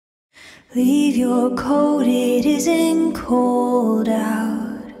Leave your coat, it isn't cold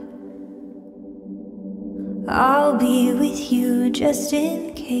out. I'll be with you just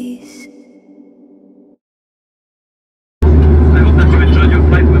in case. I hope that you enjoyed your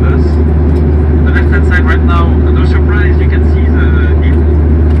flight with us. On the left hand side right now, no surprise, you can see the hill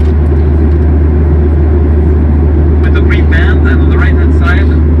with the green band, and on the right hand side,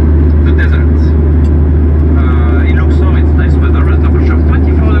 the desert. In Louxor, it's nice weather, a temperature of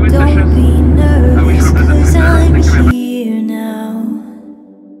 24 degrees Celsius. Don't be nervous, cause I'm Thank you very much. here now.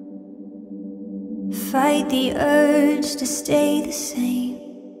 Fight the urge to stay the same.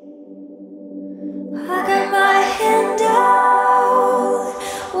 I got my hand out,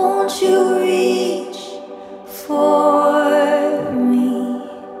 won't you reach for me?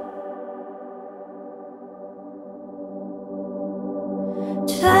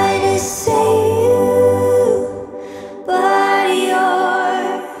 Try to save you, but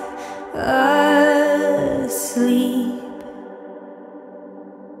you're asleep.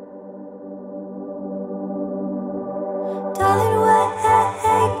 Darling, wake up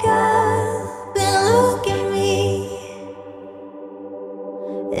and look at me.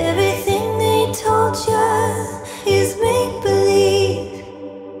 Everything they told you is make-believe.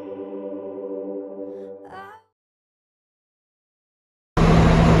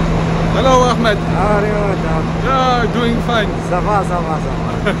 Hello Ahmed. How are you, madam? Yeah, doing fine. Ça va, ça va, ça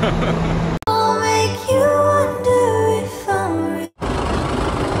va. I'll make you wonder if I'm real.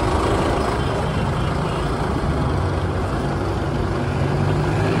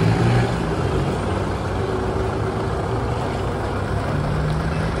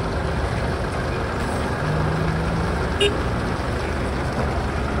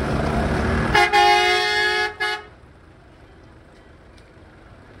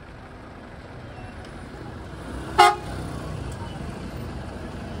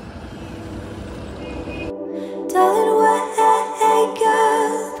 Darling, wake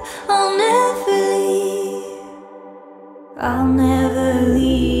up, I'll never leave. I'll never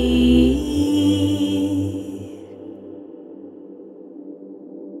leave.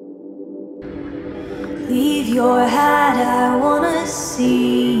 Leave your hat, I wanna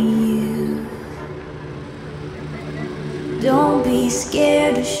see you. Don't be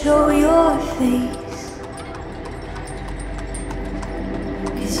scared to show your face,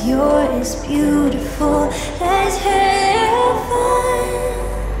 'cause you're as beautiful as heaven,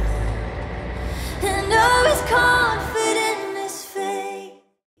 and I'm as confident as fate.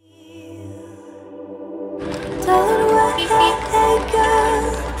 Darling, wake up,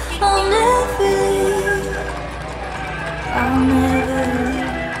 I'll never leave. I'll never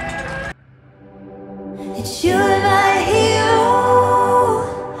leave. That you're my hero,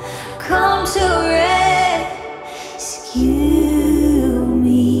 come to rescue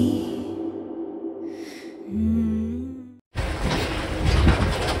me.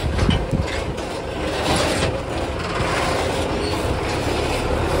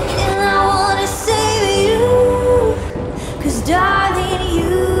 And I wanna save you, 'cause darling,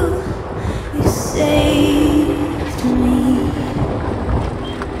 you saved me.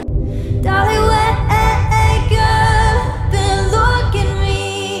 Darling, wake up and look at me.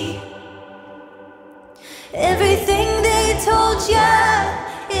 Everything they told you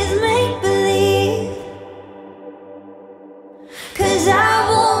is make-believe, 'cause I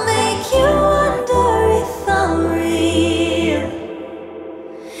won't make you wonder if I'm real.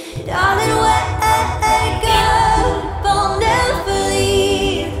 Darling, wake up, I'll never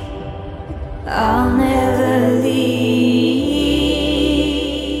leave. I'll never leave.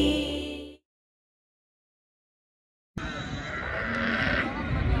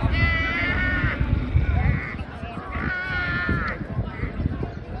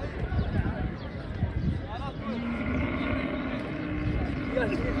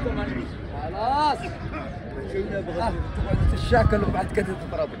 خلاص شو نبغى تقعد تتشاكل وبعد كده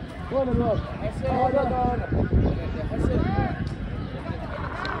تضرب. وين الواد؟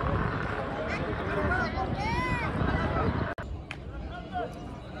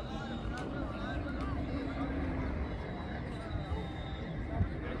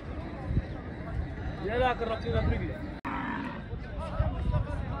 يا لكن ركينا برجلي.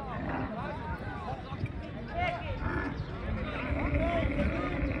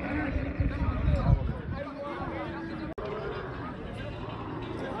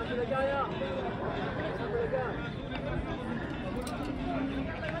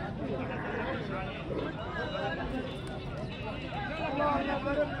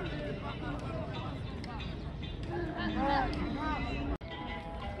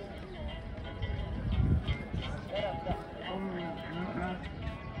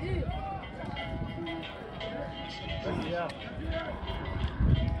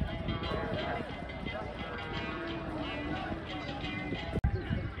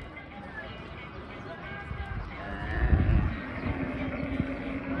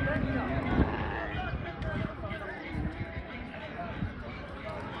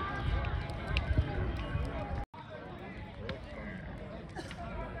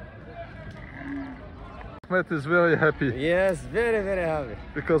 Ahmed is very happy. Yes, very, very happy.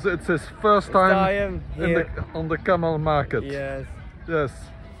 Because it's his first time Here. on the camel market. Yes. Yes.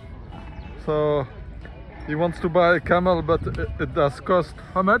 So he wants to buy a camel, but it does cost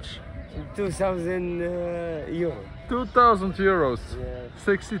how much? 2,000 euro. 2,000 euros. Yes.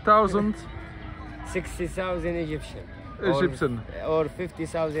 60,000 60,000 Egyptian. Egyptian. Or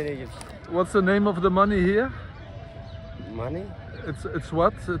 50,000 Egyptian. What's the name of the money here? Money? It's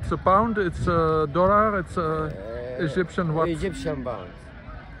what? It's a pound, it's a dollar, it's a Egyptian what? Egyptian pound.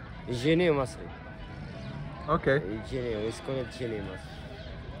 جنيه مصري. Okay. جنيه, it's called جنيه مصري.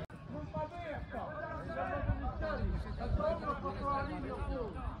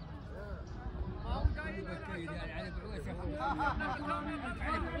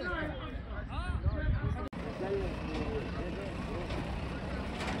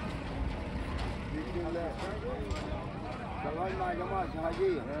 يا جماعة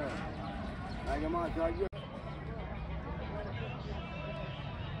شهادية يا جماعة شهادية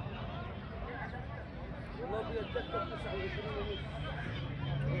والله بيتذكر 29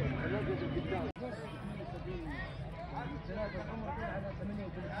 ونص القدام ثلاثة العمر على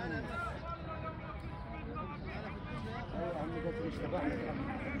 38 عمي قتل اشتبعنا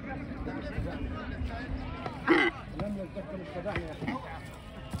لم نتذكر اشتبعنا يا اخي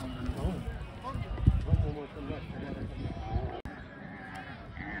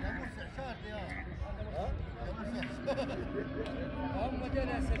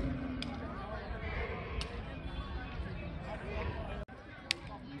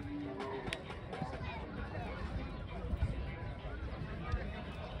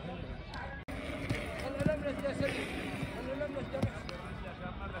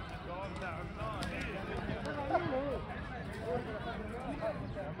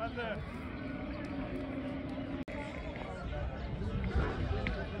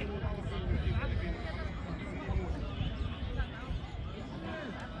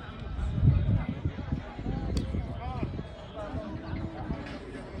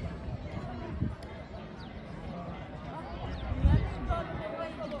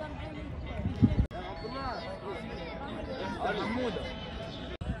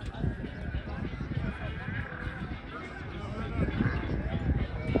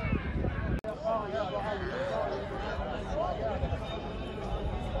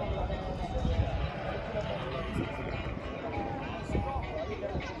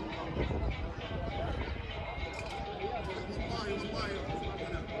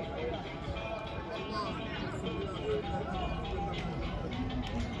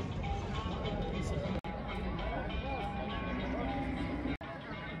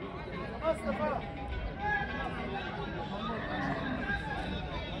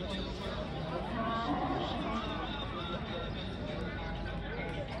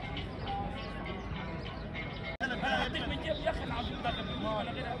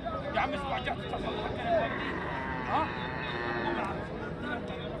يا عم اسبوع جات ها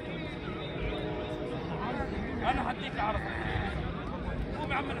انا هديك عرض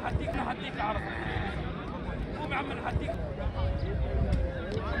قوم يا عم انا هديك عرض قوم يا عم انا هديك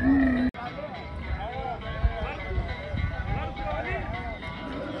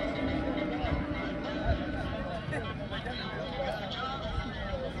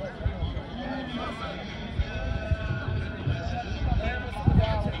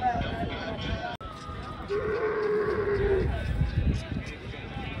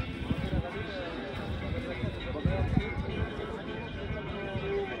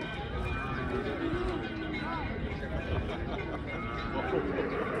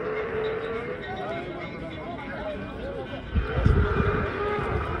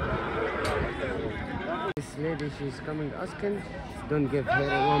This lady, she's coming asking, don't give her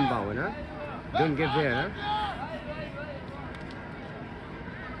 £1, huh? Don't give her, huh?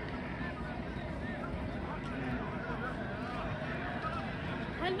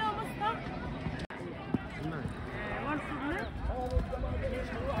 Hello, Mustafa.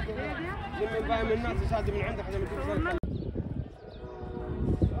 لما بقى من الناس شادي من عندك لما تنزل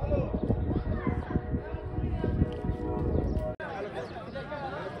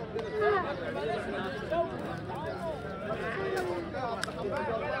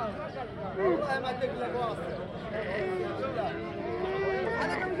والله ما تقلق واصل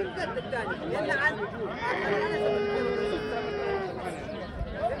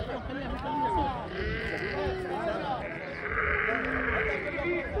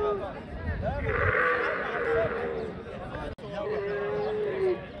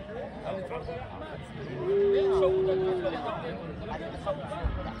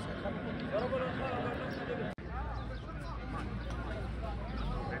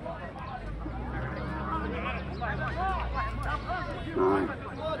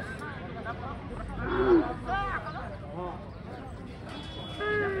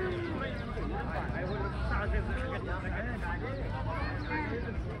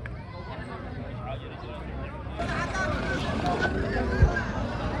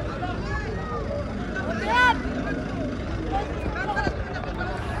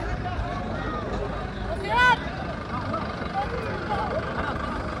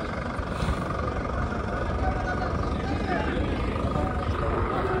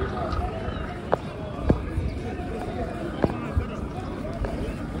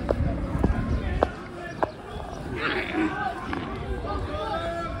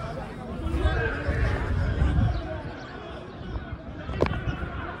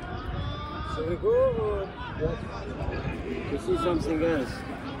So we go or to see something else?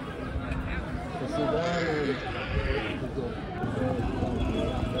 To see that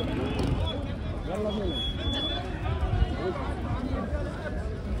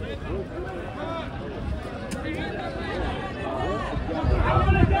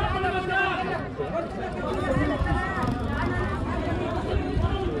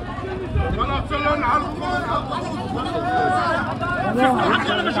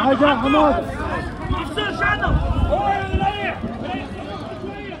حاجة حماد ما يصيرش عنا هو يريح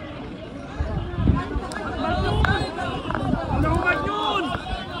انه مجنون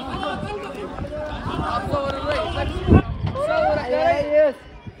صور الريس صور يا ريس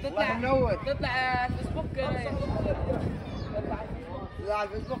تطلع منور تطلع على الفيسبوك يا ريس تطلع على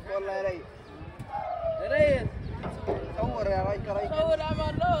الفيسبوك والله يا ريس يا ريس صور يا ريس صور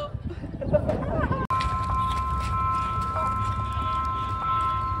امان له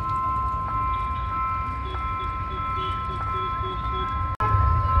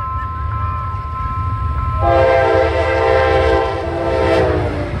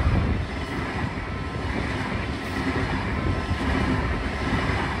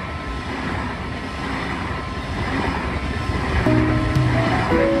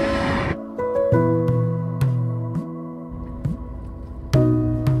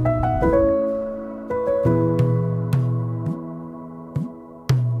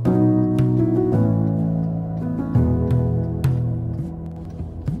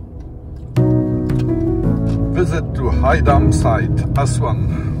Visit to High Dam site,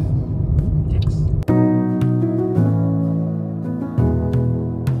 Assouan.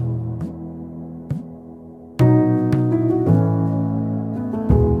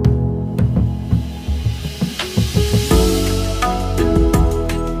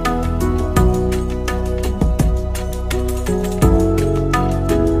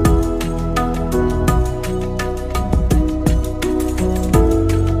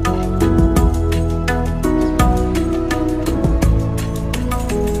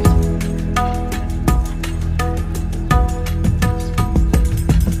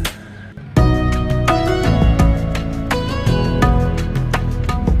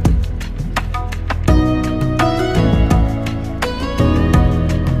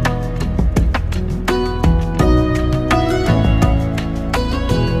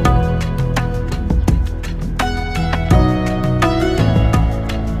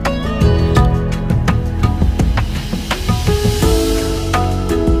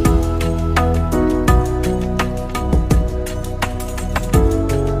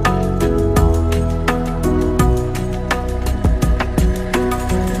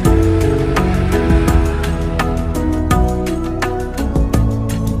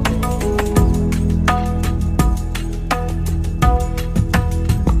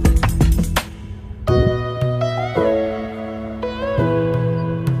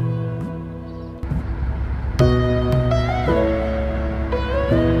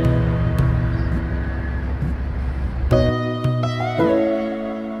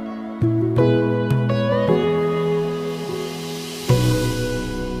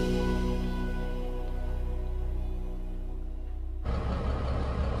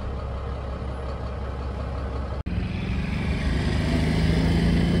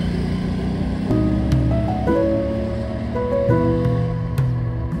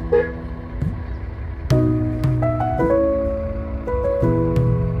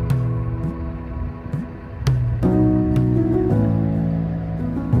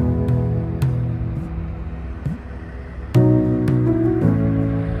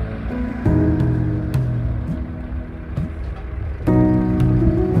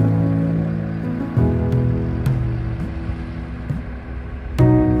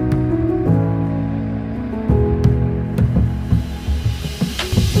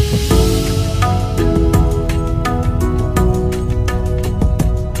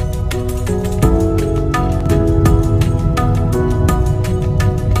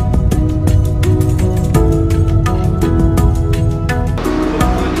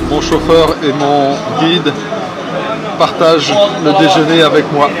 chauffeur et mon guide partagent le déjeuner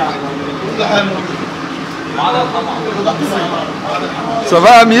avec moi. Ça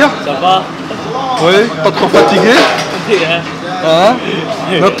va Amir? Ça va? Oui, pas trop fatigué? Hein?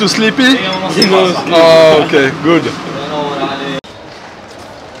 Not too sleepy? Oh, ok, good.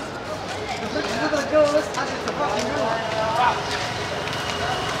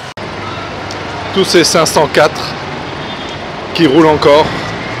 Tous ces 504 qui roulent encore.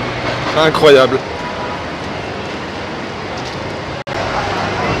 Incroyable.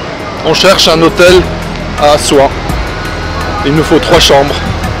 On cherche un hôtel à Assouan. Il nous faut 3 chambres.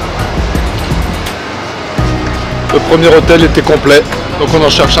 Le premier hôtel était complet, donc on en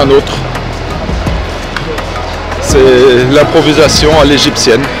cherche un autre. C'est l'improvisation à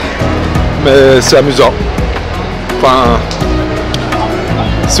l'égyptienne, mais c'est amusant. Enfin,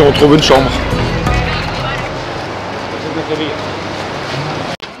 si on trouve une chambre.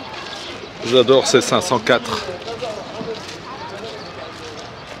 J'adore ces 504.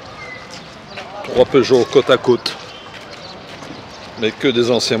 3 Peugeot côte à côte, mais que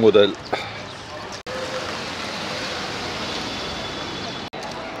des anciens modèles.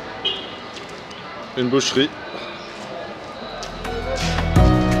 Une boucherie.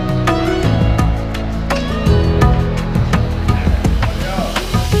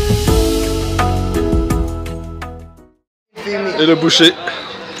 Et le boucher.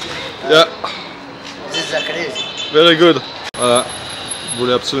 Yeah. Very good. Voilà. Vous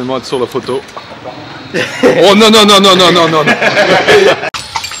voulez absolument être sur la photo. Oh non non non non non non non.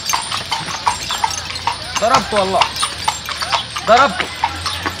 ضربت والله ضربت.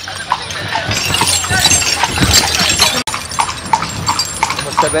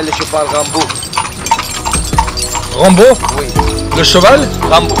 On s'appelle le cheval Rambo. Rambo? Oui. Le cheval?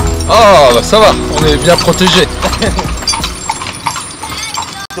 Rambo. Ah bah ça va, on est bien protégé.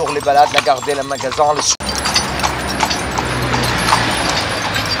 Sur les balades, la garder, le magasin, le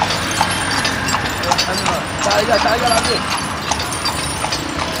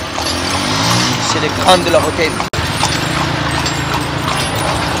c'est les grands de leur hôtel.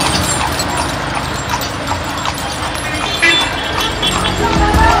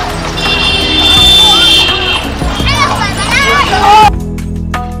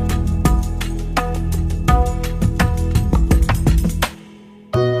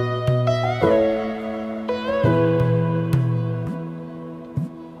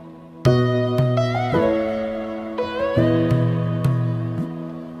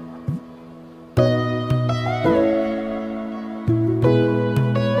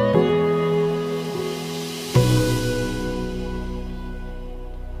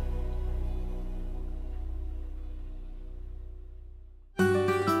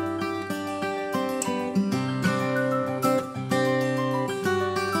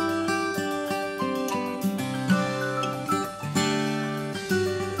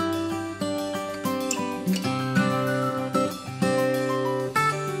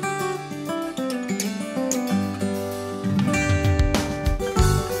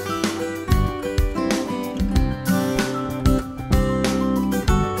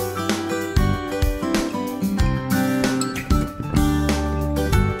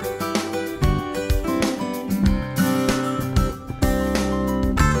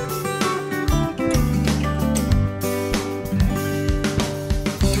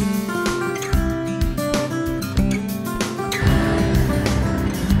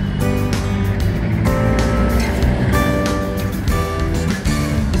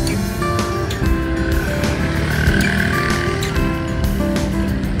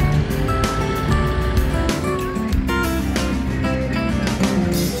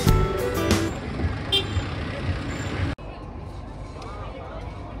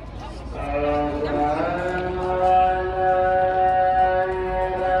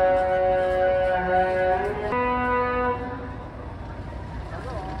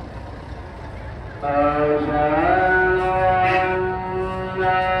 Assalamu